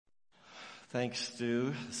Thanks,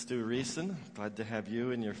 Stu Reeson. Glad to have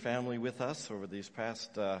you and your family with us over these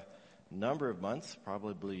past number of months,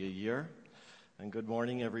 probably a year. And good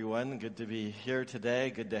morning, everyone. Good to be here today.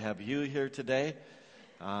 Good to have you here today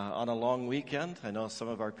on a long weekend. I know some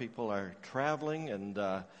of our people are traveling and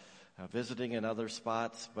visiting in other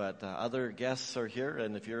spots, but other guests are here.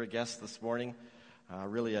 And if you're a guest this morning,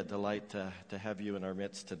 really a delight to have you in our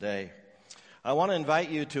midst today. I want to invite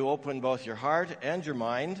you to open both your heart and your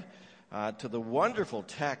mind to the wonderful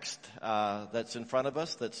text that's in front of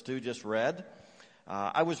us that Stu just read.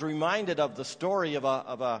 I was reminded of the story of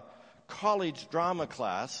a college drama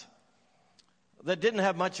class that didn't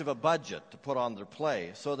have much of a budget to put on their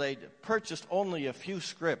play. So they purchased only a few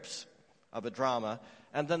scripts of a drama,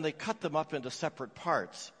 and then they cut them up into separate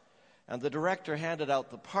parts. And the director handed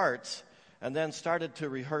out the parts and then started to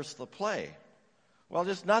rehearse the play. Well,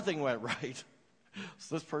 just nothing went right.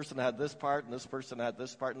 So this person had this part, and this person had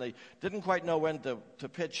this part, and they didn't quite know when to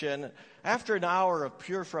pitch in. After an hour of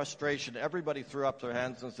pure frustration, everybody threw up their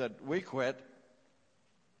hands and said, "We quit."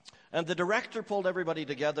 And the director pulled everybody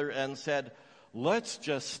together and said, "Let's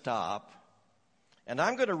just stop, and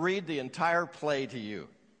I'm going to read the entire play to you."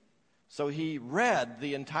 So he read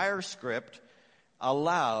the entire script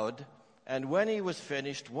aloud, and when he was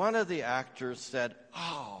finished, one of the actors said,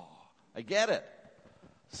 "Oh, I get it."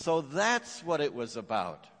 So that's what it was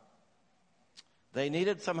about. They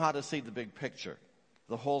needed somehow to see the big picture,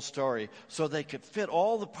 the whole story, so they could fit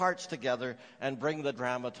all the parts together and bring the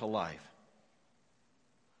drama to life.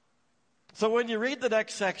 So when you read the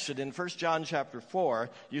next section in 1 John chapter 4,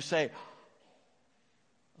 you say,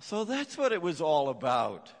 so that's what it was all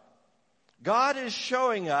about. God is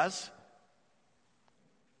showing us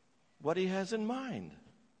what he has in mind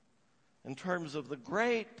in terms of the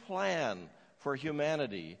great plan for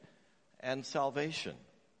humanity and salvation.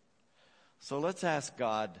 So let's ask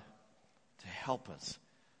God to help us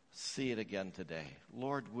see it again today.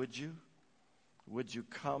 Lord, would you? Would you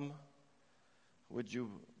come? Would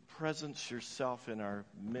you presence yourself in our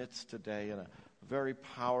midst today in a very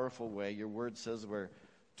powerful way? Your word says where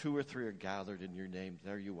 2 or 3 are gathered in your name,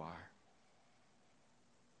 there you are.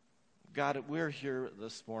 God, we're here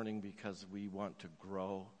this morning because we want to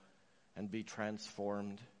grow and be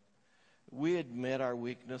transformed. We admit our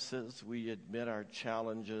weaknesses, we admit our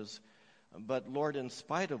challenges, but Lord, in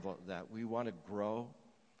spite of all that, we want to grow.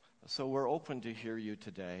 So we're open to hear you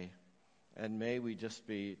today, and may we just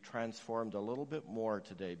be transformed a little bit more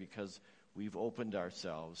today because we've opened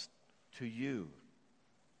ourselves to you.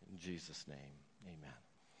 In Jesus' name, amen.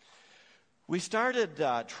 We started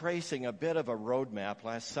tracing a bit of a roadmap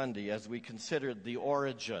last Sunday as we considered the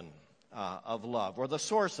origin of love, or the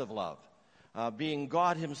source of love. Being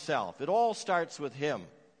God himself. It all starts with him.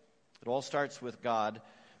 It all starts with God,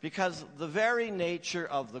 because the very nature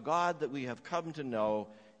of the God that we have come to know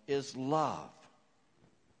is love.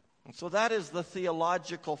 And so that is the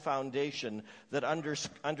theological foundation that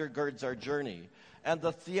undergirds our journey. And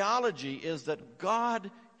the theology is that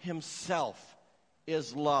God himself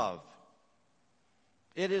is love.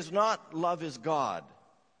 It is not love is God,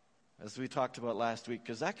 as we talked about last week,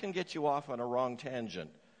 because that can get you off on a wrong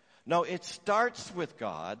tangent. No, it starts with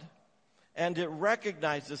God, and it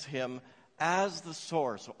recognizes him as the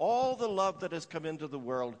source. All the love that has come into the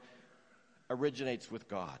world originates with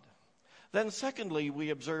God. Then secondly,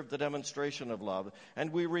 we observed the demonstration of love,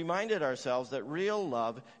 and we reminded ourselves that real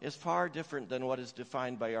love is far different than what is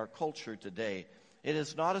defined by our culture today. It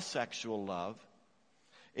is not a sexual love.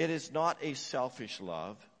 It is not a selfish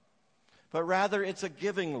love, but rather it's a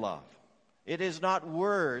giving love. It is not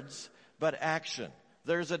words, but action.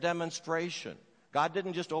 There's a demonstration. God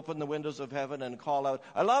didn't just open the windows of heaven and call out,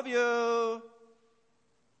 "I love you,"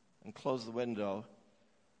 and close the window,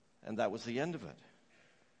 and that was the end of it.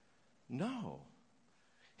 No.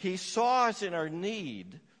 He saw us in our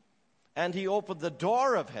need, and he opened the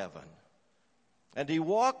door of heaven. And he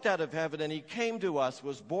walked out of heaven, and he came to us,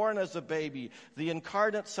 was born as a baby, the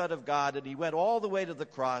incarnate Son of God, and he went all the way to the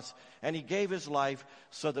cross, and he gave his life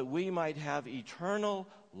so that we might have eternal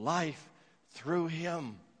life through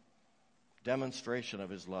him. Demonstration of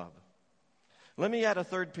his love. Let me add a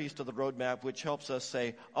third piece to the roadmap, which helps us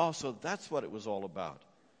say, oh, so that's what it was all about.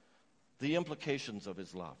 The implications of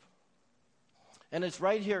his love. And it's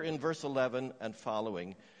right here in verse 11 and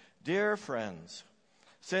following. Dear friends,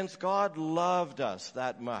 since God loved us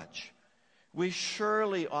that much, we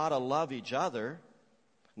surely ought to love each other.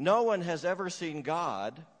 No one has ever seen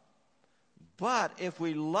God, but if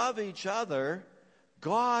we love each other,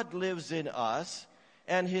 God lives in us,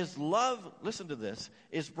 and his love, listen to this,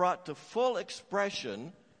 is brought to full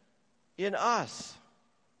expression in us.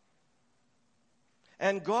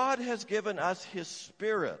 And God has given us His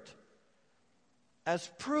Spirit as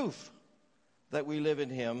proof that we live in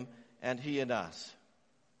Him and He in us.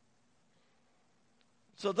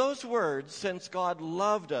 So those words, since God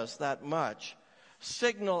loved us that much,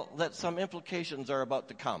 signal that some implications are about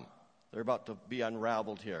to come. They're about to be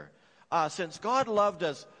unraveled here. Since God loved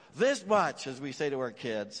us this much, as we say to our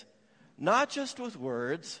kids, not just with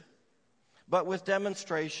words, but with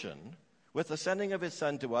demonstration, with the sending of His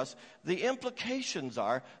Son to us, the implications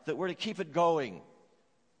are that we're to keep it going.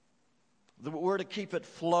 We're to keep it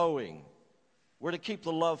flowing. We're to keep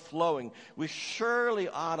the love flowing. We surely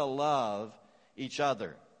ought to love each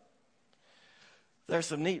other. There's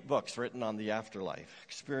some neat books written on the afterlife,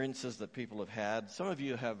 experiences that people have had. Some of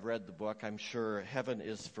you have read the book, I'm sure, Heaven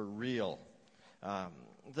is for Real.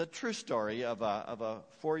 The true story of a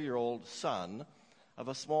 4-year-old son of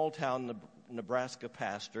a small-town Nebraska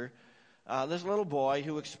pastor. This little boy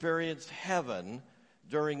who experienced heaven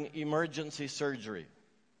during emergency surgery.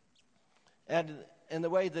 And in the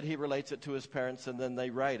way that he relates it to his parents, and then they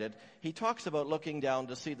write it, he talks about looking down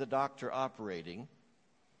to see the doctor operating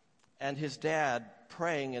and his dad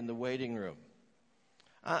praying in the waiting room.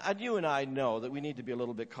 And you and I know that we need to be a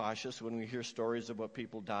little bit cautious when we hear stories about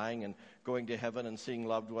people dying and going to heaven and seeing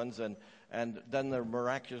loved ones, and then they're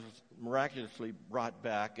miraculously brought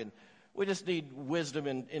back. And we just need wisdom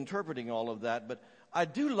in interpreting all of that. But I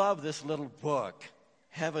do love this little book,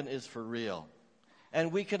 Heaven is for Real.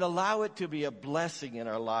 And we can allow it to be a blessing in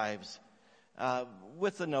our lives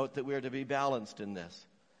with the note that we're to be balanced in this.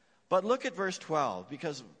 But look at verse 12,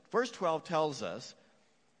 because verse 12 tells us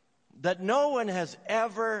that no one has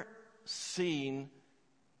ever seen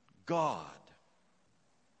God.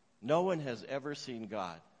 No one has ever seen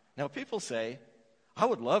God. Now, people say, I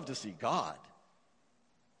would love to see God.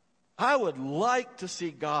 I would like to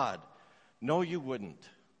see God. No, you wouldn't.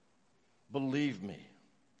 Believe me,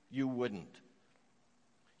 you wouldn't.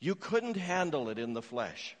 You couldn't handle it in the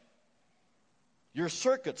flesh. Your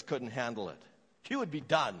circuits couldn't handle it. You would be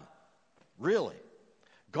done. Really.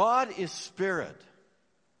 God is spirit.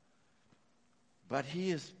 But He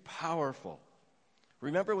is powerful.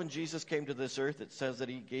 Remember when Jesus came to this earth, it says that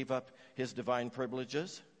He gave up His divine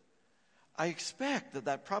privileges? I expect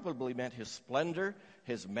that probably meant His splendor,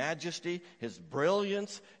 His majesty, His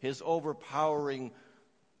brilliance, His overpowering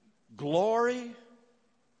glory.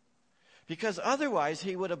 Because otherwise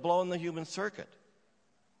He would have blown the human circuit.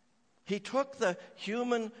 He took the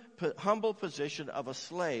human, humble position of a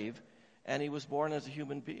slave, and He was born as a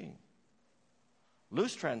human being.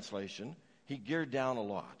 Loose translation, He geared down a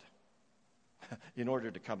lot in order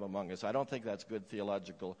to come among us. I don't think that's good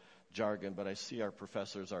theological jargon, but I see our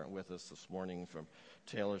professors aren't with us this morning from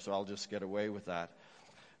Taylor, so I'll just get away with that.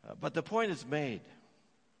 But the point is made.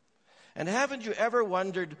 And haven't you ever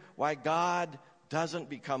wondered why God doesn't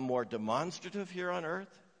become more demonstrative here on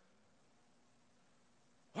earth?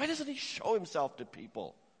 Why doesn't He show Himself to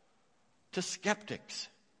people, to skeptics,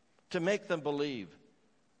 to make them believe?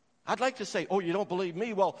 I'd like to say, oh, you don't believe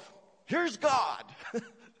me? Well, here's God.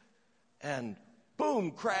 And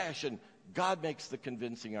boom, crash, and God makes the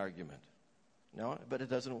convincing argument. No, but it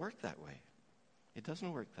doesn't work that way. It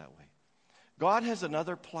doesn't work that way. God has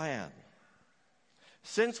another plan.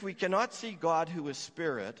 Since we cannot see God who is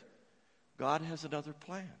spirit, God has another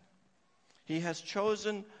plan. He has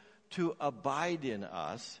chosen to abide in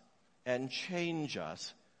us and change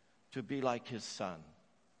us to be like His Son.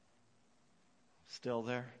 Still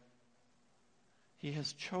there? He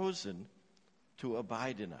has chosen to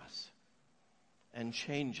abide in us and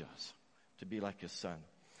change us to be like His Son.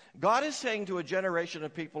 God is saying to a generation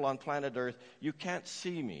of people on planet Earth, you can't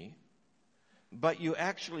see me, but you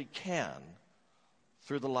actually can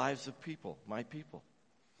through the lives of people, my people.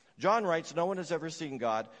 John writes, no one has ever seen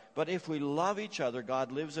God, but if we love each other,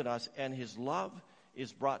 God lives in us, and His love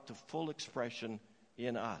is brought to full expression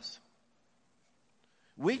in us.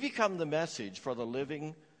 We become the message for the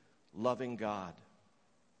living, loving God.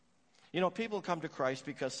 You know, people come to Christ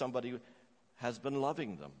because somebody has been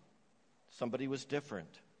loving them. Somebody was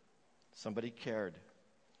different. Somebody cared.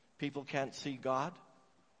 People can't see God,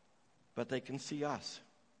 but they can see us.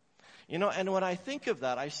 You know, and when I think of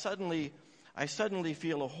that, I suddenly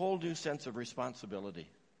feel a whole new sense of responsibility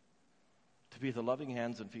to be the loving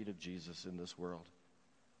hands and feet of Jesus in this world.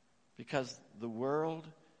 Because the world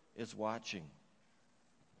is watching.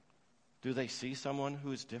 Do they see someone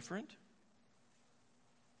who is different?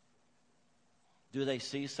 Do they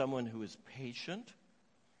see someone who is patient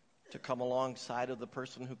to come alongside of the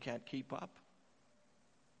person who can't keep up?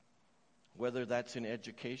 Whether that's in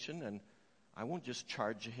education, and I won't just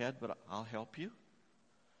charge ahead, but I'll help you.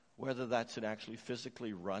 Whether that's in actually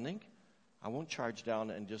physically running, I won't charge down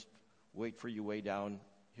and just wait for you way down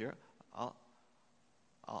here.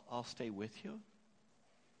 I'll stay with you.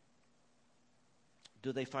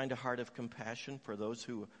 Do they find a heart of compassion for those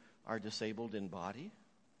who are disabled in body?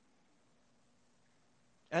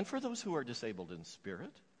 And for those who are disabled in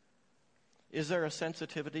spirit? Is there a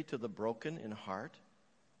sensitivity to the broken in heart?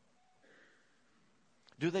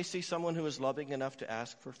 Do they see someone who is loving enough to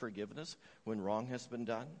ask for forgiveness when wrong has been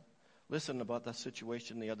done? Listen, about that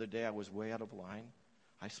situation the other day, I was way out of line.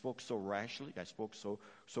 I spoke so rashly. I spoke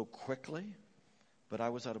so quickly. But I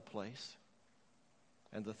was out of place.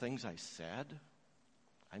 And the things I said,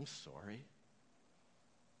 I'm sorry.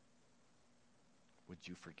 Would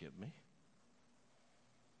you forgive me?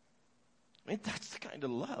 I mean, that's the kind of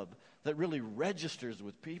love that really registers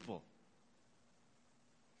with people.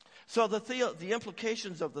 So the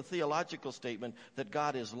implications of the theological statement that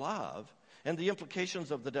God is love, and the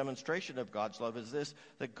implications of the demonstration of God's love is this,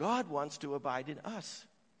 that God wants to abide in us.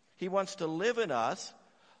 He wants to live in us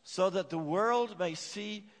so that the world may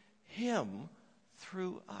see him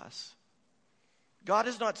through us. God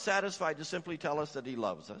is not satisfied to simply tell us that he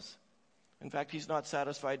loves us. In fact, he's not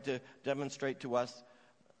satisfied to demonstrate to us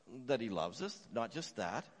that he loves us, not just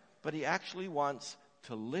that, but he actually wants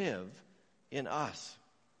to live in us.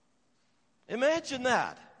 Imagine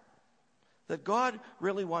that God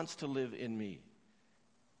really wants to live in me,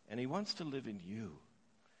 and he wants to live in you,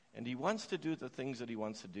 and he wants to do the things that he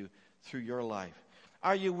wants to do through your life.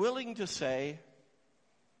 Are you willing to say,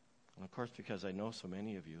 and of course because I know so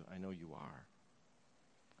many of you, I know you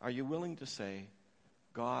are you willing to say,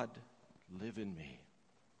 God, live in me.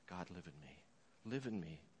 God, live in me. Live in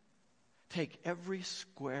me. Take every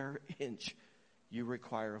square inch you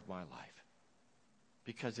require of my life,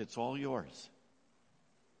 because it's all yours.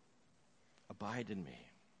 Abide in me.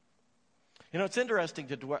 You know, it's interesting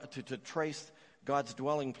to trace God's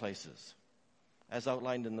dwelling places as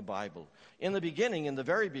outlined in the Bible. In the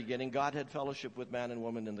very beginning, God had fellowship with man and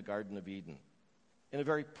woman in the Garden of Eden in a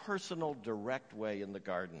very personal, direct way in the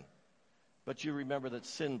garden. But you remember that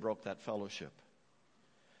sin broke that fellowship.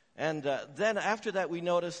 And then after that, we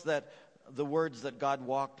notice that the words that God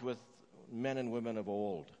walked with men and women of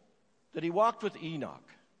old, that he walked with Enoch,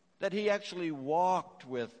 that he actually walked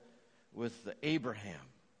with Abraham.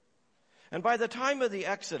 And by the time of the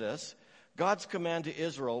Exodus, God's command to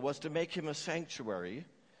Israel was to make him a sanctuary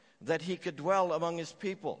that he could dwell among his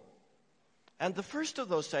people. And the first of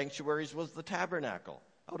those sanctuaries was the tabernacle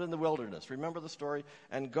out in the wilderness. Remember the story?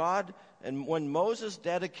 And when Moses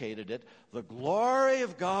dedicated it, the glory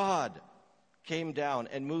of God came down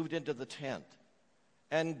and moved into the tent.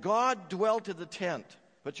 And God dwelt in the tent.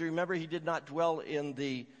 But you remember, he did not dwell in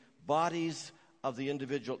the bodies of the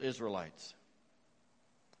individual Israelites.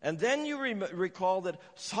 And then you recall that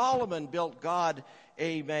Solomon built God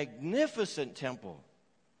a magnificent temple.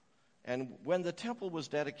 And when the temple was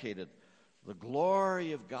dedicated, the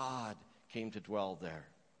glory of God came to dwell there.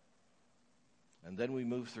 And then we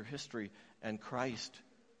move through history, and Christ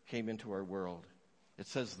came into our world. It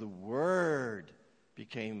says the Word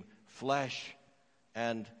became flesh,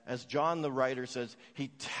 and as John the writer says, he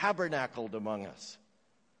tabernacled among us,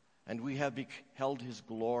 and we have beheld his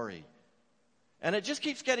glory. And it just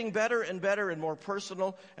keeps getting better and better and more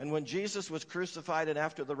personal. And when Jesus was crucified and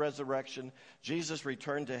after the resurrection, Jesus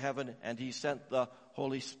returned to heaven, and he sent the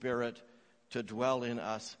Holy Spirit to dwell in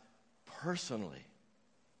us personally.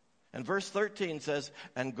 And verse 13 says,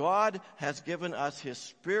 and God has given us his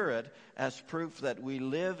Spirit as proof that we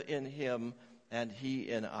live in him and he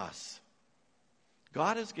in us.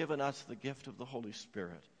 God has given us the gift of the Holy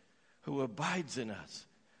Spirit, who abides in us,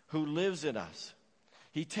 who lives in us.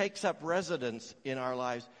 He takes up residence in our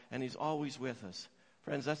lives, and he's always with us.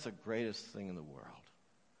 Friends, that's the greatest thing in the world,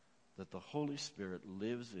 that the Holy Spirit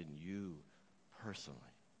lives in you personally.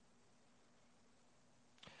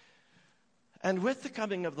 And with the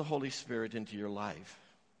coming of the Holy Spirit into your life,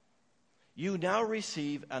 you now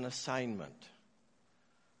receive an assignment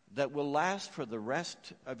that will last for the rest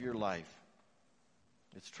of your life.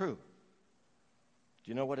 It's true.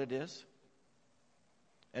 Do you know what it is?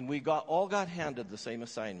 And we all got handed the same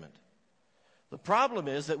assignment. The problem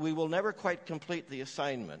is that we will never quite complete the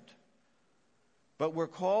assignment, but we're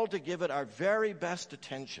called to give it our very best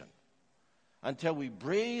attention until we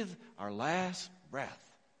breathe our last breath.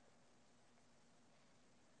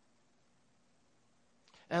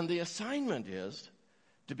 And the assignment is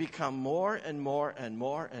to become more and more and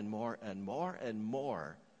more and more and more and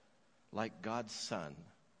more like God's Son,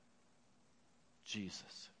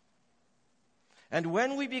 Jesus. And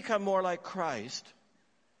when we become more like Christ,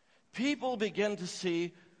 people begin to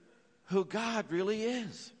see who God really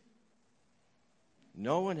is.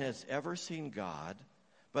 no one has ever seen God,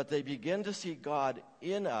 but they begin to see God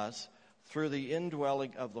in us through the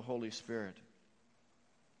indwelling of the Holy Spirit.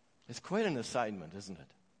 It's quite an assignment, isn't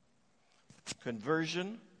it?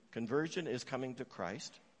 Conversion is coming to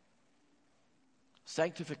Christ.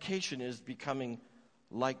 Sanctification is becoming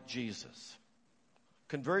like Jesus.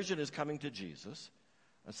 Conversion is coming to Jesus.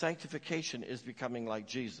 And sanctification is becoming like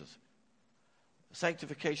Jesus.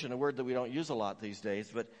 Sanctification, a word that we don't use a lot these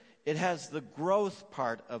days, but it has the growth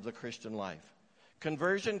part of the Christian life.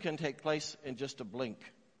 Conversion can take place in just a blink.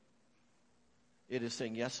 It is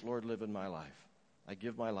saying, yes, Lord, live in my life. I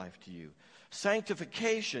give my life to you.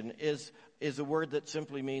 Sanctification is a word that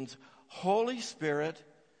simply means, Holy Spirit,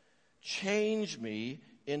 change me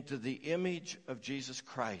into the image of Jesus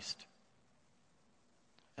Christ.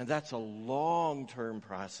 And that's a long-term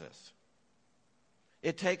process.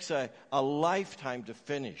 It takes a lifetime to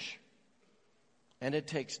finish. And it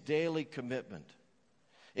takes daily commitment.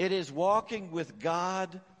 It is walking with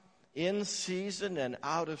God in season and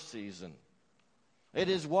out of season. It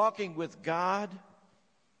is walking with God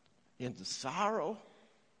in sorrow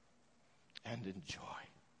and in joy.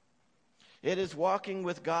 It is walking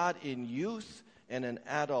with God in youth and in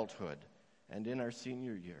adulthood and in our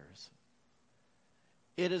senior years.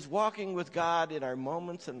 It is walking with God in our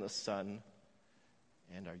moments in the sun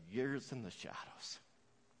and our years in the shadows.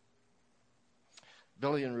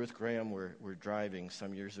 Billy and Ruth Graham were driving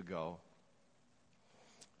some years ago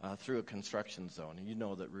through a construction zone. And you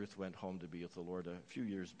know that Ruth went home to be with the Lord a few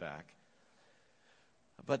years back.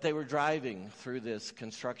 But they were driving through this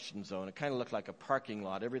construction zone. It kind of looked like a parking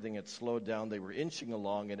lot. Everything had slowed down. They were inching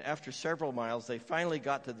along. And after several miles, they finally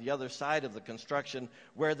got to the other side of the construction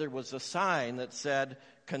where there was a sign that said,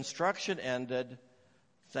 "Construction ended.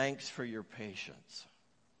 Thanks for your patience."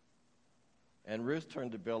 And Ruth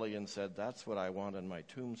turned to Billy and said, "That's what I want on my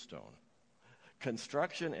tombstone.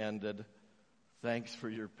 Construction ended. Thanks for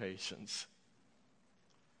your patience."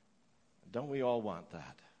 Don't we all want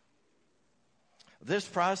that? This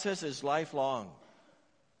process is lifelong.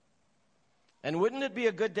 And wouldn't it be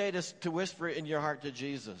a good day to whisper in your heart to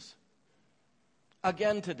Jesus,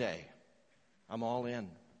 again today, I'm all in.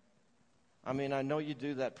 I mean, I know you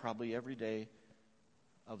do that probably every day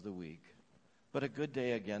of the week. But a good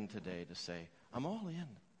day again today to say, I'm all in.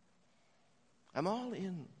 I'm all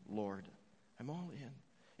in, Lord. I'm all in.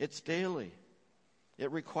 It's daily.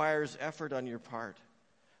 It requires effort on your part.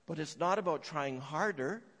 But it's not about trying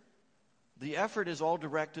harder. The effort is all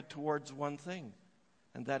directed towards one thing,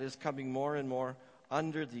 and that is coming more and more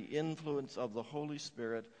under the influence of the Holy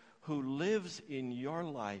Spirit who lives in your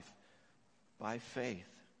life by faith.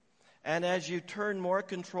 And as you turn more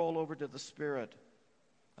control over to the Spirit,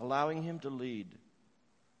 allowing Him to lead,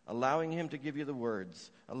 allowing Him to give you the words,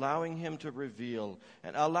 allowing Him to reveal,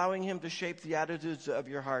 and allowing Him to shape the attitudes of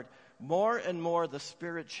your heart, more and more the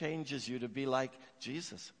Spirit changes you to be like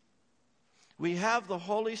Jesus. We have the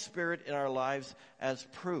Holy Spirit in our lives as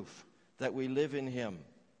proof that we live in Him,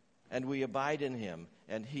 and we abide in Him,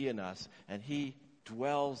 and He in us, and He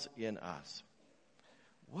dwells in us.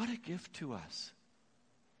 What a gift to us.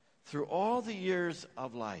 Through all the years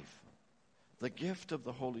of life, the gift of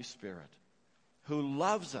the Holy Spirit, who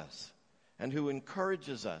loves us, and who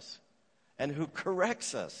encourages us, and who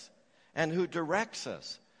corrects us, and who directs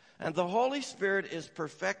us. And the Holy Spirit is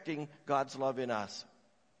perfecting God's love in us.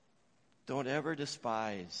 Don't ever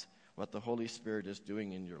despise what the Holy Spirit is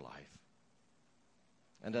doing in your life.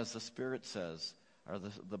 And as the Spirit says, or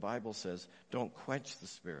the Bible says, don't quench the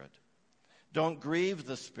Spirit. Don't grieve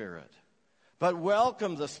the Spirit. But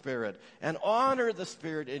welcome the Spirit and honor the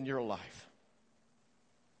Spirit in your life.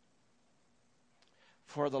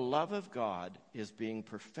 For the love of God is being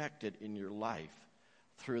perfected in your life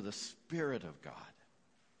through the Spirit of God.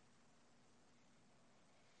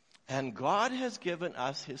 And God has given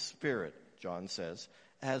us His Spirit, John says,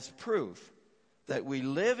 as proof that we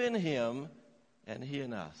live in Him and He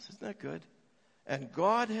in us. Isn't that good? And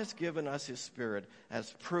God has given us His Spirit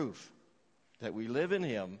as proof that we live in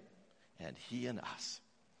Him and He in us.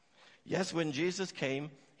 Yes, when Jesus came,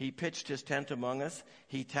 He pitched His tent among us.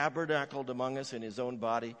 He tabernacled among us in His own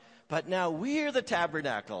body. But now we're the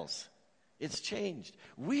tabernacles. It's changed.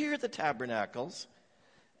 We're the tabernacles,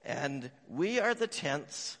 and we are the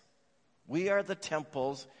tents. We are the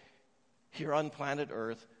temples here on planet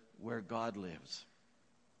Earth where God lives.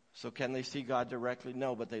 So can they see God directly?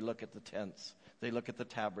 No, but they look at the tents. They look at the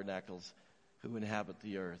tabernacles who inhabit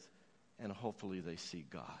the earth, and hopefully they see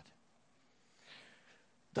God.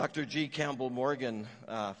 Dr. G. Campbell Morgan,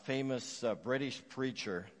 famous British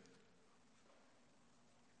preacher,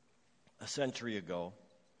 a century ago,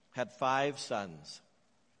 had 5 sons.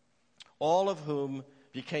 all of whom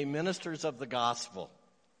became ministers of the gospel.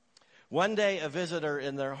 One day, a visitor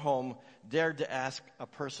in their home dared to ask a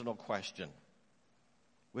personal question.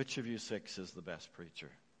 Which of you 6 is the best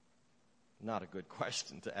preacher? Not a good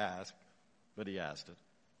question to ask, but he asked it.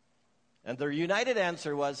 And their united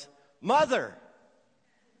answer was, Mother!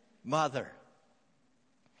 Mother.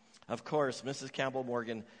 Of course, Mrs. Campbell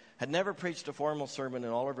Morgan had never preached a formal sermon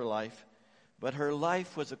in all of her life, but her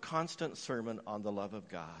life was a constant sermon on the love of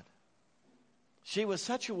God. She was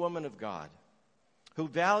such a woman of God who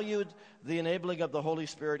valued the enabling of the Holy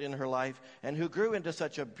Spirit in her life and who grew into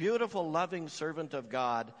such a beautiful, loving servant of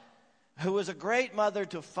God, who was a great mother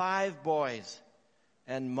to 5 boys.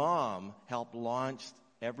 And Mom helped launch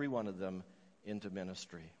every one of them into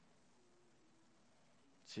ministry.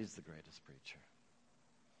 She's the greatest preacher.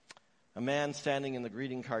 A man standing in the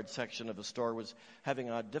greeting card section of a store was having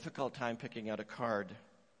a difficult time picking out a card.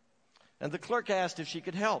 And the clerk asked if she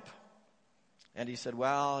could help. And he said,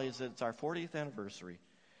 well, it's our 40th anniversary.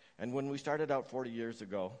 And when we started out 40 years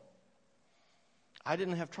ago, I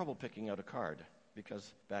didn't have trouble picking out a card because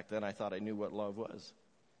back then I thought I knew what love was.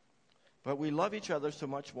 But we love each other so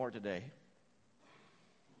much more today.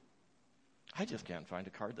 I just can't find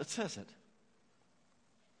a card that says it.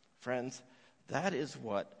 Friends, that is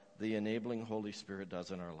what the enabling Holy Spirit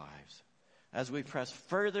does in our lives. As we press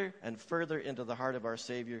further and further into the heart of our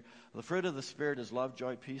Savior, the fruit of the Spirit is love,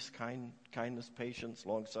 joy, peace, kindness, patience,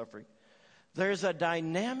 long-suffering. There's a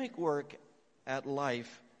dynamic work at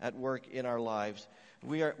work in our lives.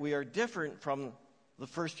 We are different from the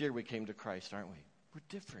first year we came to Christ, aren't we? We're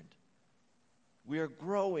different. We are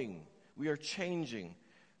growing. We are changing.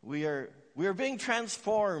 We are being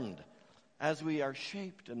transformed as we are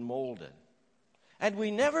shaped and molded. And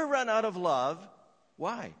we never run out of love.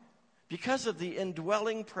 Why? Because of the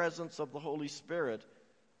indwelling presence of the Holy Spirit,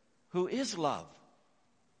 who is love.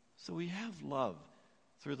 So we have love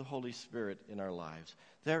through the Holy Spirit in our lives.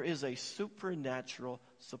 There is a supernatural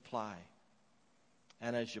supply.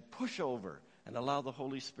 And as you push over and allow the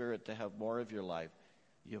Holy Spirit to have more of your life,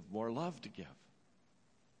 you have more love to give.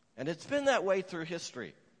 And it's been that way through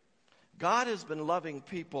history. God has been loving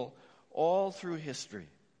people all through history.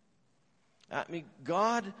 I mean,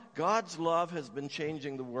 God's love has been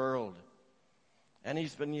changing the world. And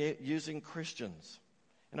he's been using Christians.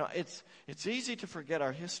 You know, it's easy to forget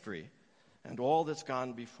our history and all that's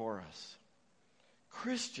gone before us.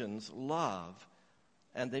 Christians love,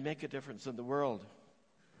 and they make a difference in the world.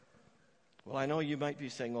 Well, I know you might be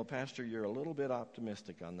saying, well, Pastor, you're a little bit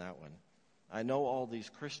optimistic on that one. I know all these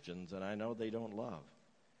Christians, and I know they don't love.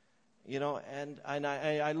 You know, and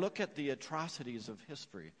I look at the atrocities of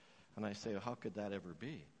history, and I say, how could that ever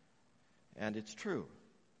be? And it's true.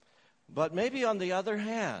 But maybe on the other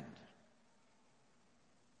hand,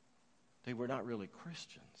 they were not really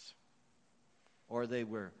Christians. Or they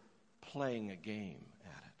were playing a game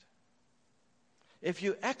at it. If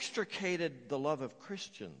you extricated the love of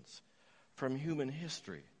Christians from human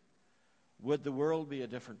history, would the world be a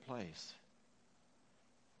different place?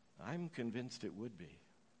 I'm convinced it would be.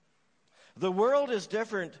 The world is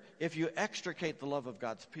different if you extricate the love of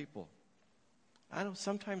God's people. I know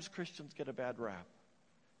sometimes Christians get a bad rap.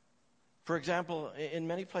 For example, in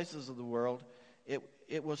many places of the world,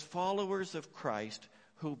 it was followers of Christ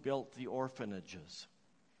who built the orphanages,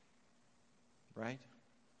 right?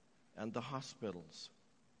 And the hospitals.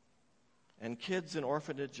 And kids in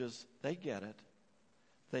orphanages, they get it.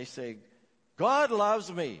 They say, God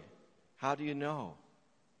loves me. How do you know?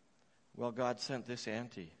 Well, God sent this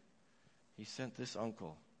auntie. He sent this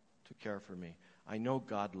uncle to care for me. I know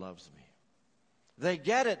God loves me. They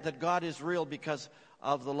get it that God is real because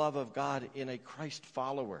of the love of God in a Christ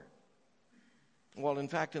follower. Well, in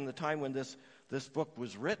fact, in the time when this book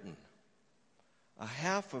was written, a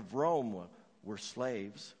half of Rome were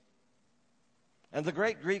slaves. And the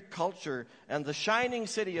great Greek culture and the shining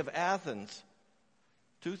city of Athens,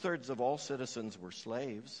 2/3 of all citizens were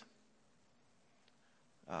slaves.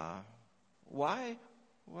 Why?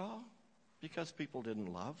 Well, because people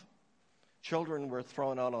didn't love. Children were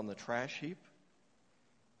thrown out on the trash heap,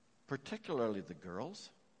 particularly the girls.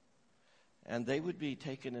 And they would be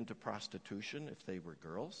taken into prostitution if they were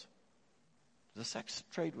girls. The sex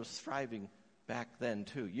trade was thriving back then,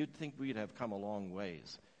 too. You'd think we'd have come a long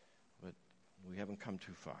ways, but we haven't come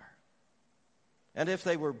too far. And if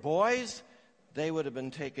they were boys, they would have been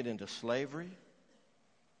taken into slavery.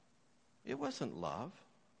 It wasn't love.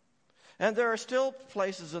 And there are still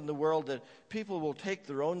places in the world that people will take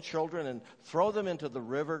their own children and throw them into the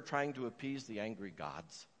river trying to appease the angry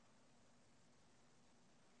gods.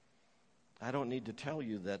 I don't need to tell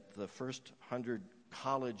you that the first 100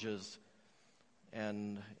 colleges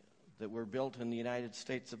and that were built in the United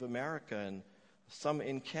States of America and some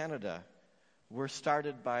in Canada were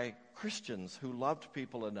started by Christians who loved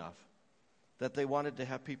people enough that they wanted to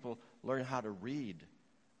have people learn how to read,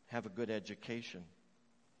 have a good education.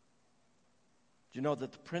 Do you know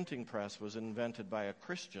that the printing press was invented by a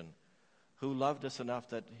Christian who loved us enough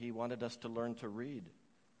that he wanted us to learn to read?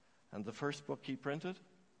 And the first book he printed,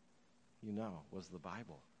 was the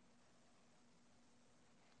Bible.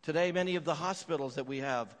 Today, many of the hospitals that we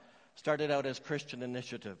have started out as Christian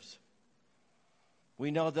initiatives. We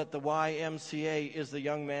know that the YMCA is the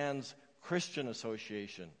Young Man's Christian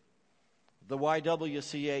Association. The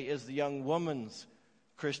YWCA is the Young Woman's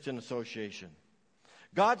Christian Association.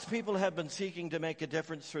 God's people have been seeking to make a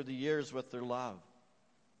difference through the years with their love.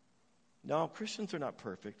 No, Christians are not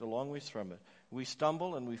perfect, a long ways from it. We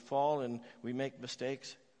stumble and we fall and we make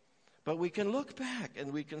mistakes. But we can look back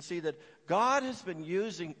and we can see that God has been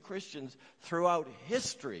using Christians throughout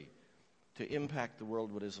history to impact the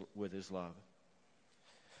world with his love.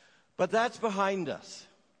 But that's behind us.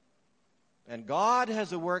 And God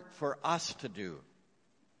has a work for us to do.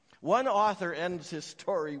 One author ends his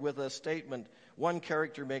story with a statement one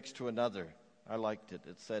character makes to another. I liked it.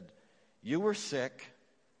 It said, "You were sick,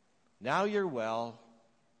 now you're well,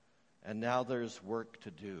 and now there's work to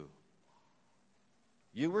do."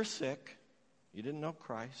 You were sick. You didn't know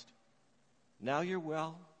Christ. Now you're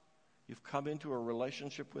well. You've come into a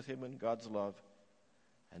relationship with him in God's love.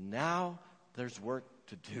 And now there's work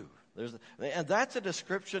to do. And that's a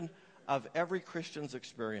description of every Christian's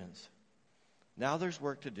experience. Now there's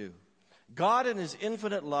work to do. God in his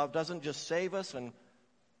infinite love doesn't just save us and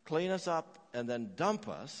clean us up and then dump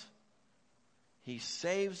us. He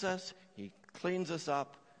saves us, he cleans us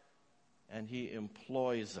up, and he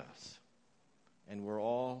employs us. And we're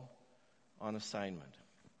all on assignment.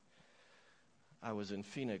 I was in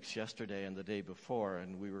Phoenix yesterday and the day before,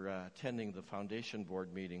 and we were attending the foundation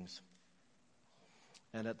board meetings.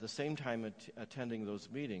 And at the same time attending those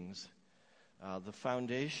meetings, the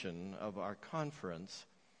foundation of our conference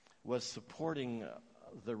was supporting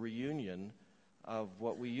the reunion of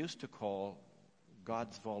what we used to call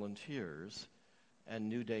God's Volunteers and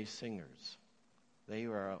New Day Singers. They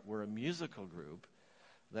were a musical group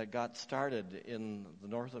that got started in the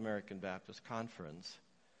North American Baptist Conference.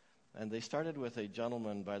 And they started with a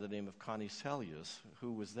gentleman by the name of Connie Selius,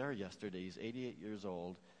 who was there yesterday. He's 88 years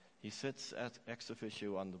old. He sits ex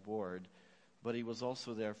officio on the board, but he was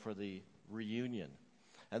also there for the reunion.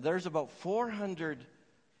 And there's about 400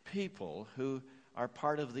 people who are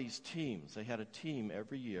part of these teams. They had a team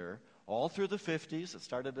every year, all through the 50s. It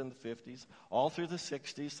started in the 50s, all through the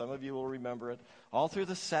 60s. Some of you will remember it. All through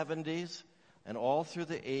the 70s. And all through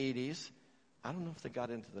the 80s, I don't know if they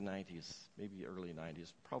got into the 90s, maybe early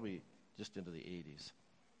 90s, probably just into the 80s.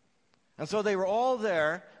 And so they were all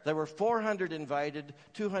there. There were 400 invited,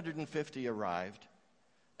 250 arrived,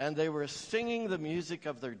 and they were singing the music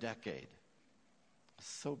of their decade.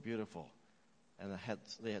 So beautiful. And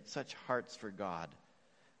they had such hearts for God.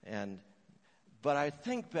 But I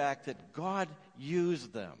think back that God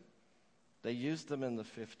used them. They used them in the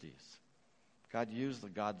 50s. God used the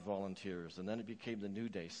God's Volunteers, and then it became the New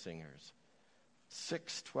Day Singers.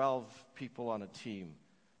 12 people on a team,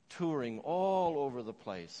 touring all over the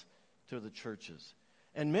place to the churches.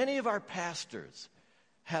 And many of our pastors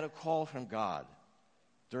had a call from God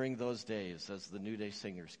during those days as the New Day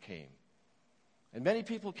Singers came. And many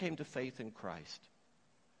people came to faith in Christ.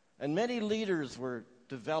 And many leaders were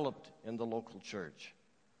developed in the local church.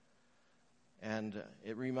 And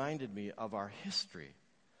it reminded me of our history,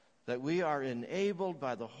 that we are enabled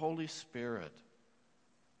by the Holy Spirit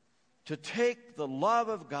to take the love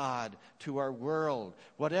of God to our world,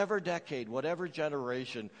 whatever decade, whatever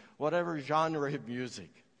generation, whatever genre of music.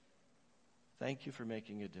 Thank you for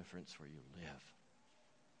making a difference where you live.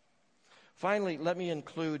 Finally, let me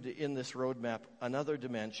include in this roadmap another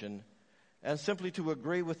dimension, and simply to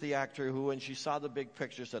agree with the actor who, when she saw the big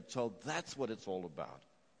picture, said, so that's what it's all about.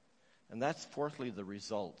 And that's, fourthly, the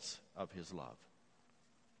results of his love.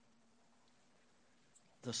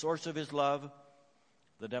 The source of his love,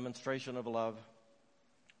 the demonstration of love,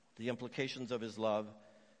 the implications of his love,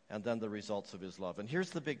 and then the results of his love. And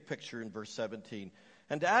here's the big picture in verse 17.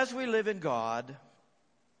 And as we live in God,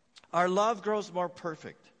 our love grows more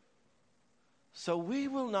perfect. So we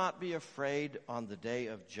will not be afraid on the day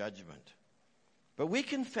of judgment. But we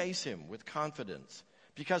can face him with confidence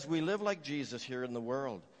because we live like Jesus here in the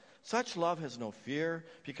world. Such love has no fear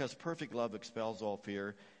because perfect love expels all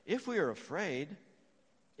fear. If we are afraid,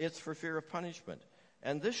 it's for fear of punishment.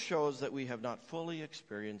 And this shows that we have not fully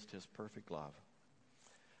experienced his perfect love.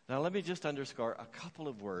 Now let me just underscore a couple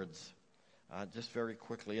of words just very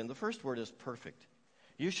quickly. And the first word is perfect.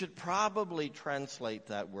 You should probably translate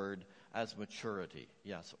that word as maturity,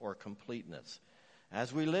 yes, or completeness.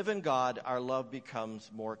 As we live in God, our love becomes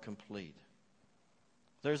more complete.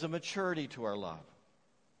 There's a maturity to our love.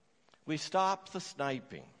 We stop the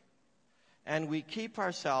sniping, and we keep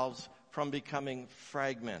ourselves from becoming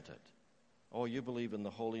fragmented. Oh, you believe in the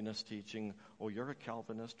holiness teaching. Oh, you're a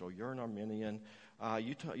Calvinist. Oh, you're an Arminian.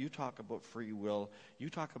 You talk about free will. You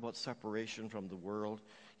talk about separation from the world.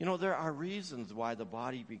 You know, there are reasons why the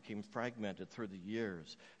body became fragmented through the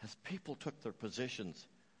years as people took their positions.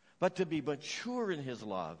 But to be mature in his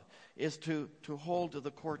love is to hold to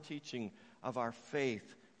the core teaching of our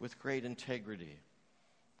faith with great integrity.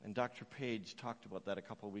 And Dr. Page talked about that a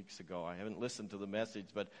couple of weeks ago. I haven't listened to the message,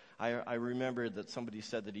 but I remember that somebody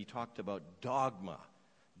said that he talked about dogma.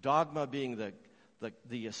 Dogma being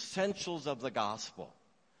the essentials of the gospel.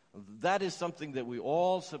 That is something that we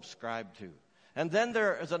all subscribe to. And then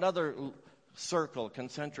there is another circle,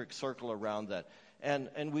 concentric circle around that.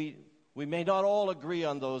 And we may not all agree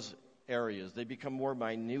on those areas. They become more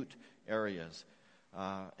minute areas.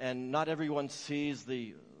 And not everyone sees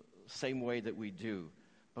the same way that we do.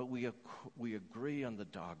 But we agree on the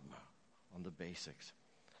dogma, on the basics.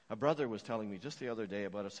 A brother was telling me just the other day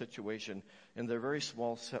about a situation in their very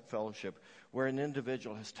small fellowship where an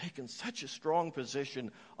individual has taken such a strong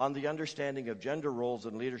position on the understanding of gender roles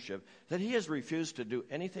and leadership that he has refused to do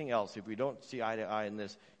anything else. If we don't see eye to eye in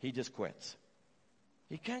this, he just quits.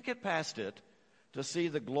 He can't get past it to see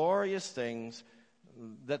the glorious things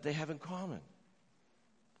that they have in common.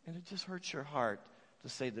 And it just hurts your heart to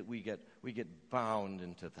say that we get bound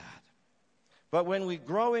into that. But when we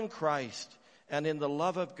grow in Christ and in the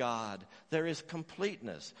love of God, there is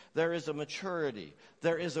completeness, there is a maturity,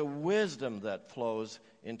 there is a wisdom that flows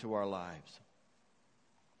into our lives.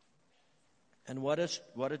 And what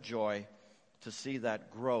a joy to see that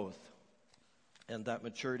growth and that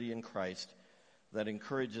maturity in Christ that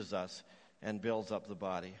encourages us and builds up the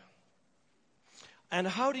body. And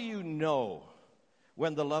how do you know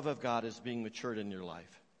when the love of God is being matured in your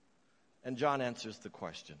life? And John answers the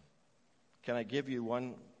question. Can I give you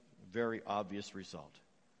one very obvious result?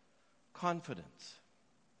 Confidence.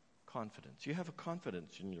 Confidence. You have a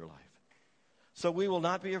confidence in your life. So we will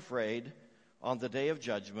not be afraid on the day of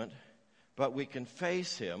judgment, but we can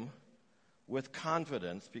face him with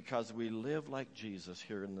confidence because we live like Jesus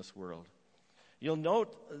here in this world. You'll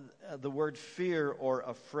note the word fear or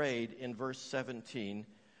afraid in verse 17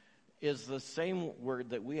 is the same word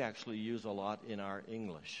that we actually use a lot in our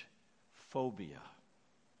English, phobia.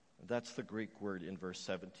 That's the Greek word in verse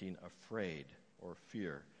 17, afraid or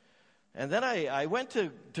fear. And then I went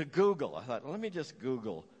to Google. I thought, let me just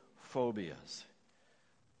Google phobias.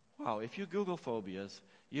 Wow, if you Google phobias,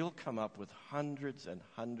 you'll come up with hundreds and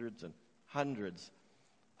hundreds and hundreds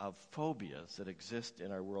of phobias that exist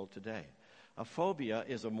in our world today. A phobia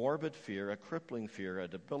is a morbid fear, a crippling fear, a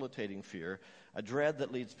debilitating fear, a dread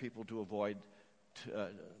that leads people to avoid,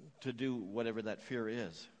 to do whatever that fear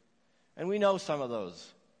is. And we know some of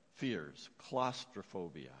those fears.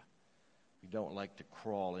 Claustrophobia. We don't like to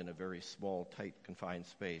crawl in a very small, tight, confined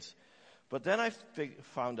space. But then I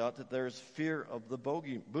found out that there's fear of the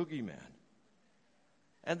boogeyman.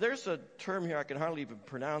 And there's a term here, I can hardly even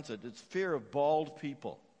pronounce it. It's fear of bald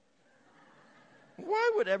people.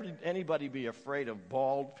 Why would anybody be afraid of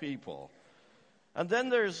bald people? And then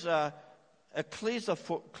there's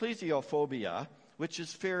ecclesiophobia, which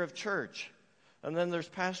is fear of church. And then there's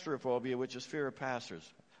pastoraphobia, which is fear of pastors.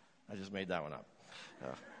 I just made that one up.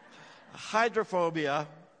 Hydrophobia,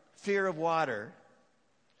 fear of water.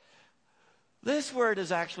 This word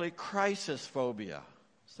is actually crisisphobia.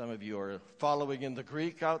 Some of you are following in the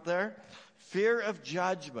Greek out there. Fear of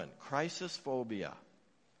judgment, crisisphobia.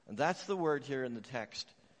 And that's the word here in the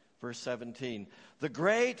text, verse 17. The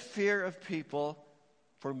great fear of people,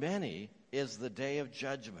 for many, is the day of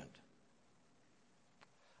judgment.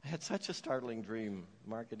 I had such a startling dream.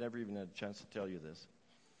 Mark had never even had a chance to tell you this.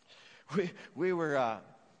 We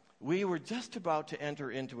were just about to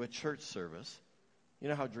enter into a church service. You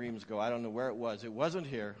know how dreams go. I don't know where it was. It wasn't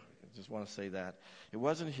here. I just want to say that. It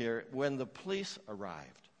wasn't here when the police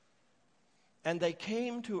arrived. And they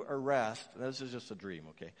came to arrest, this is just a dream,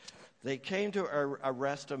 okay? They came to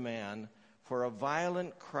arrest a man for a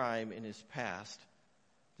violent crime in his past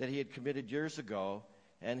that he had committed years ago,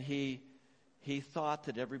 and he thought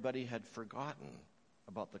that everybody had forgotten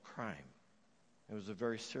about the crime. It was a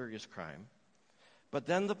very serious crime. But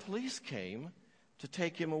then the police came to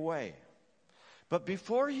take him away. But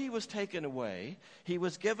before he was taken away, he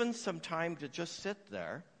was given some time to just sit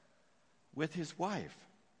there with his wife.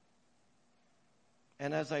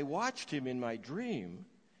 And as I watched him in my dream,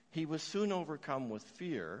 he was soon overcome with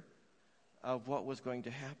fear of what was going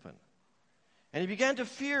to happen. And he began to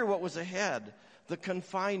fear what was ahead, the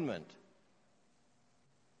confinement,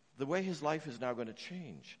 the way his life is now going to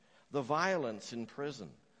change, the violence in prison,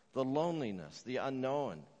 the loneliness, the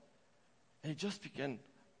unknown. And he just began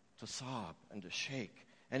to sob and to shake.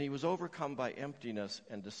 And he was overcome by emptiness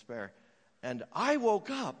and despair. And I woke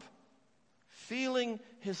up feeling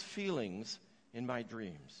his feelings in my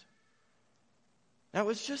dreams. Now, it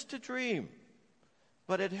was just a dream,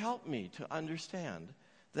 but it helped me to understand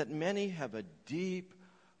that many have a deep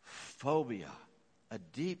phobia, a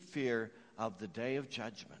deep fear of the day of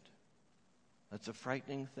judgment. That's a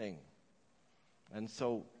frightening thing. And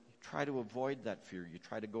so you try to avoid that fear. You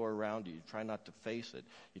try to go around it. You try not to face it.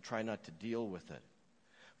 You try not to deal with it.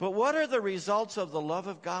 But what are the results of the love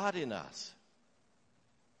of God in us?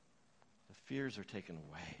 The fears are taken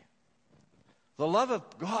away. The love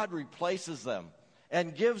of God replaces them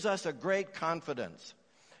and gives us a great confidence.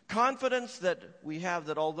 Confidence that we have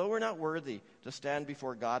that although we're not worthy to stand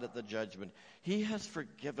before God at the judgment, He has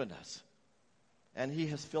forgiven us and He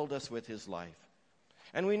has filled us with His life.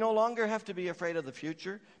 And we no longer have to be afraid of the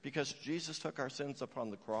future because Jesus took our sins upon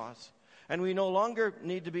the cross. And we no longer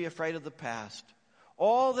need to be afraid of the past.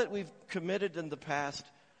 All that we've committed in the past,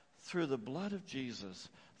 through the blood of Jesus,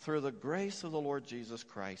 through the grace of the Lord Jesus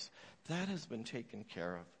Christ, that has been taken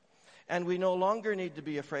care of. And we no longer need to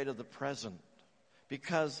be afraid of the present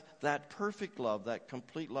because that perfect love, that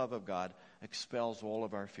complete love of God, expels all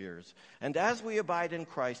of our fears. And as we abide in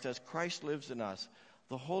Christ, as Christ lives in us,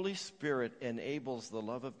 the Holy Spirit enables the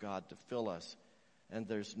love of God to fill us, and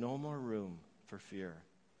there's no more room for fear.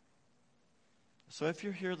 So if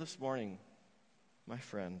you're here this morning, my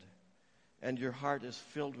friend, and your heart is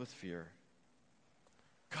filled with fear,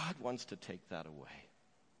 God wants to take that away.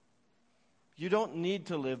 You don't need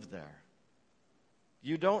to live there.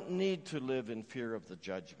 You don't need to live in fear of the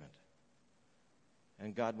judgment.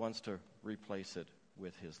 And God wants to replace it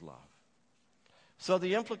with His love. So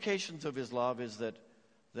the implications of His love is that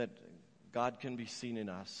God can be seen in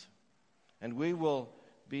us. And we will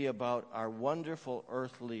be about our wonderful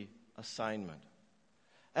earthly assignment.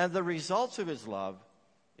 And the results of His love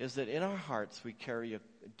is that in our hearts we carry a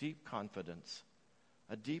deep confidence,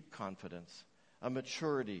 a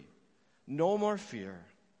maturity, no more fear.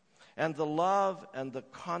 And the love and the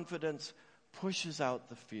confidence pushes out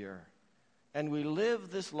the fear. And we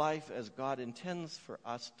live this life as God intends for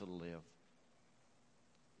us to live,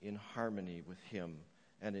 in harmony with Him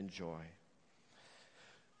and in joy.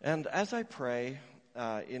 And as I pray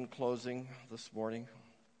in closing this morning,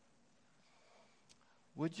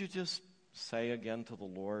 would you just say again to the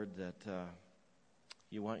Lord that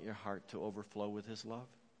you want your heart to overflow with His love?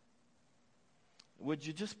 Would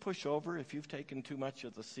you just push over if you've taken too much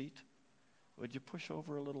of the seat? Would you push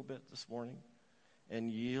over a little bit this morning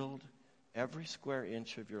and yield every square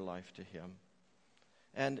inch of your life to Him?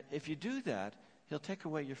 And if you do that, He'll take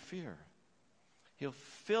away your fear. He'll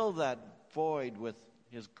fill that void with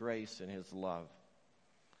His grace and His love.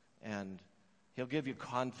 And He'll give you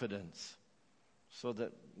confidence so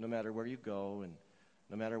that no matter where you go and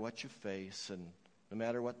no matter what you face and no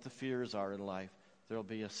matter what the fears are in life, there'll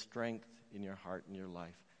be a strength in your heart and your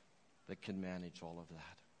life that can manage all of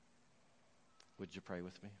that. Would you pray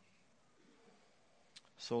with me?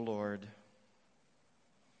 So, Lord,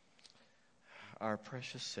 our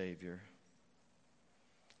precious Savior,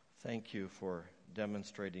 thank you for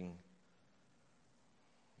demonstrating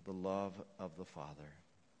the love of the Father.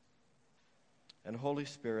 And Holy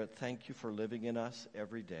Spirit, thank you for living in us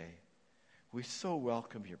every day. We so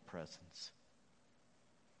welcome your presence.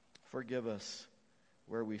 Forgive us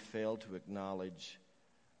where we fail to acknowledge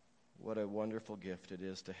what a wonderful gift it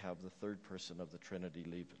is to have the third person of the Trinity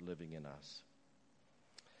living in us.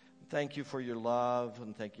 Thank you for your love,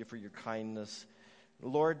 and thank you for your kindness.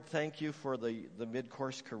 Lord, thank you for the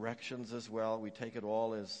mid-course corrections as well. We take it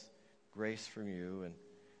all as grace from you, and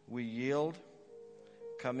we yield.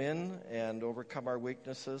 Come in and overcome our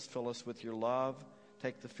weaknesses. Fill us with your love.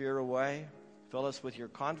 Take the fear away. Fill us with your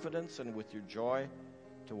confidence and with your joy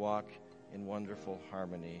to walk in wonderful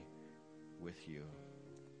harmony with you.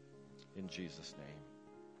 In Jesus'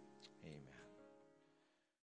 name, amen.